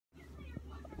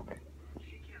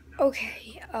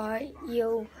Okay,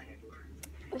 yo,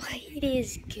 what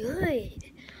is good?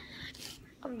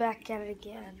 I'm back at it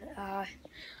again.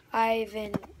 I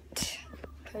haven't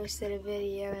posted a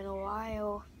video in a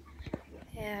while,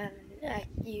 and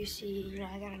you see,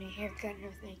 I got a new haircut and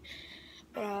everything.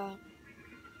 But,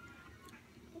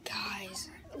 guys,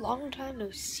 long time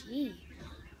no see.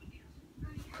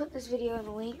 Put this video in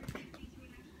the link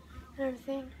and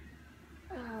everything.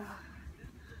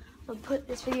 I'll put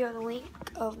this video in the link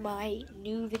of my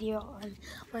new video on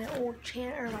my old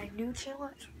channel, or my new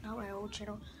channel, not my old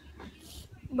channel,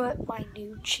 but my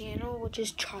new channel, which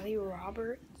is Charlie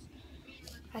Roberts.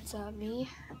 That's me.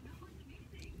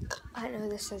 I know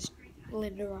this says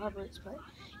Linda Roberts, but it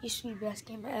used to be Best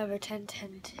Game Ever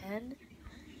 10-10-10.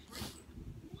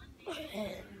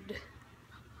 And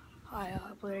I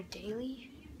upload daily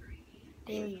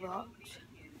vlogs.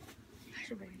 I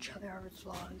should bring Charlie Roberts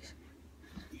vlogs.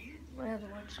 My other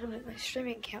one should be my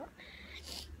streaming account.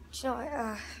 So,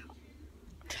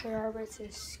 Charlie Roberts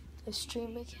is a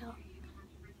stream account.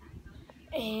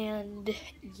 And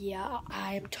yeah,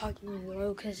 I'm talking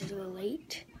low because it's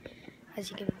late. As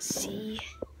you can see,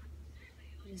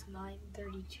 it is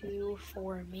 9:32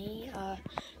 for me.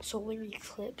 Solar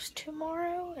eclipse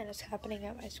tomorrow, and it's happening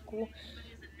at my school.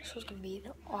 So it's gonna be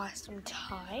an awesome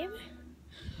time.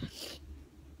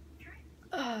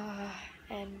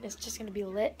 And it's just gonna be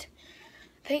lit.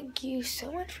 Thank you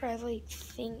so much for, I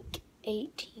think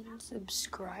 18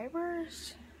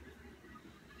 subscribers.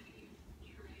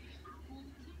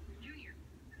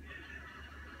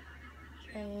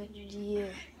 And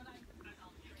yeah.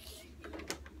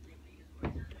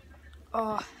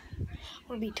 I'm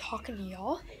gonna be talking to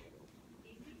y'all.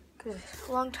 Cause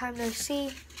a long time no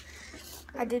see.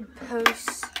 I did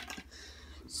post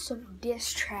some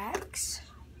diss tracks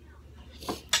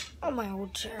on my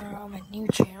old channel, on my new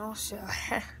channel, so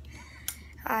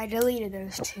I deleted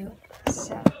those two.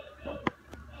 So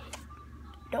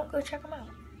don't go check them out.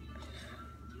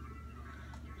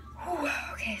 Whew,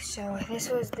 okay, so this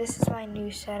is my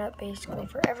new setup basically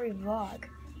for every vlog.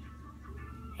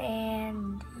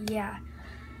 And yeah,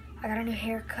 I got a new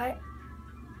haircut.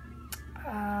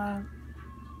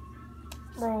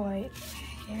 Right,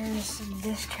 here's some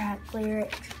diss track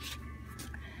lyrics.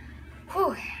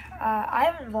 Whew, I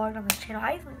haven't vlogged on this channel.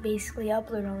 I haven't basically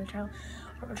uploaded on the channel.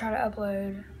 I'm gonna try to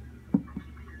upload.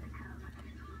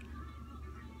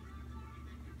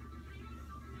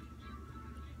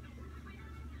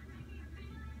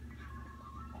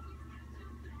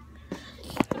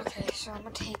 Okay, so I'm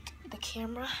gonna take the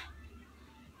camera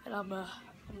and I'm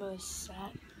gonna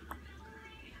set.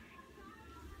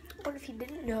 But if you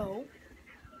didn't know,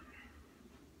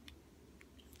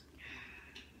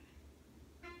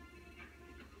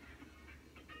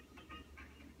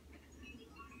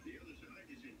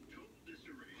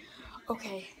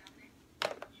 okay.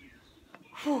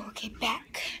 Whew, okay,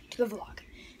 back to the vlog.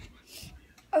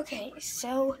 Okay,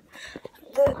 so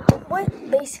what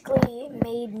basically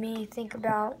made me think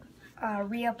about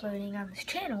re-uploading on this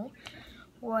channel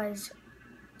was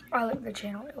I like the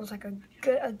channel. It was like a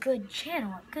good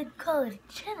channel, a good quality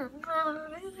channel.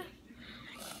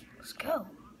 Let's go.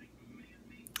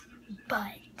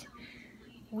 But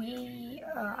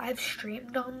I've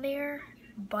streamed on there,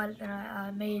 but then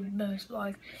I made most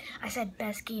vlogs. I said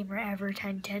Best Gamer Ever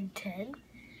 10-10-10.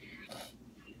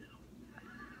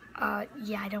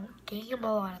 Yeah, I don't game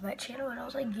a lot on that channel, and I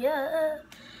was like, yeah,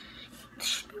 this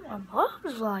should be my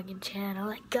mom's vlogging channel.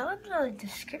 Like, go into the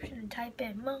description and type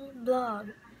in mom blog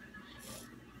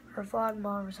or vlog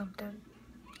mom or something.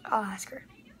 I'll ask her.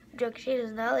 Joke, she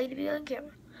does not like to be on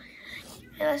camera.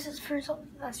 Unless it's for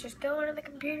something that's just going on the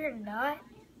computer and not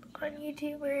on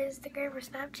YouTube or Instagram or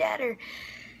Snapchat or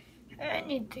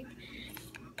anything.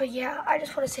 But yeah, I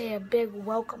just want to say a big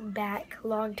welcome back.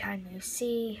 Long time no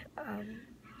see.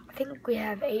 I think we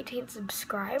have 18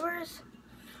 subscribers.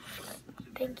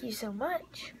 Thank you so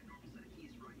much.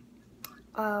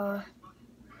 I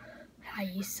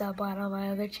use Subbot on my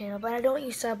other channel, but I don't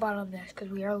use Subbot on this because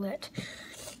we are lit.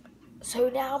 So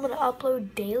now I'm going to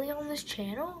upload daily on this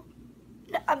channel.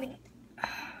 I mean,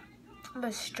 I'm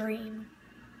going to stream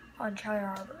on Charlie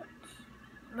Roberts.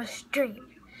 I'm going to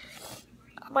stream.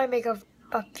 I might make a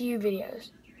few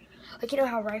videos. Like, you know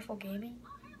how Rifle Gaming?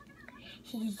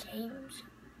 He games,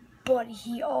 but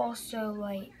he also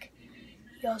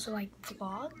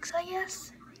vlogs, I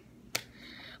guess.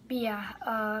 But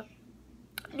yeah,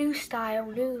 new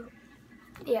style,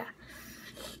 yeah.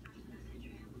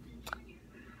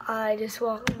 I just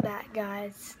welcome back,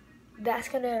 guys. That's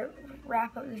gonna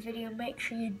wrap up the video. Make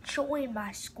sure you join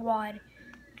my squad.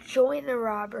 Join the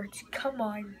Roberts. Come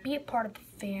on, be a part of the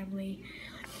family.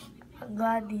 I'm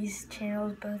glad these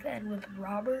channels both end with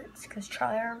Roberts, because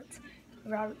Charlie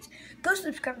Roberts. Go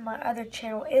subscribe to my other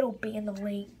channel. It'll be in the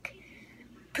link.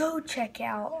 Go check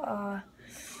out,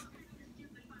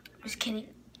 just kidding.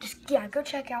 Yeah, go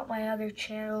check out my other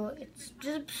channel.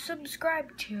 Just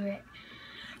subscribe to it.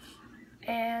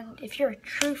 And if you're a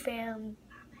true fan,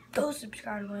 go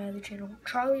subscribe to my other channel,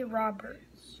 Charlie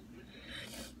Roberts.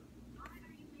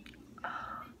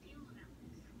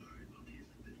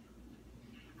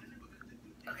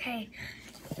 Okay,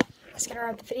 that's gonna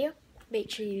wrap the video.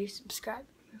 Make sure you subscribe.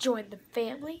 Join the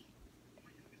family.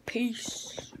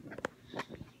 Peace.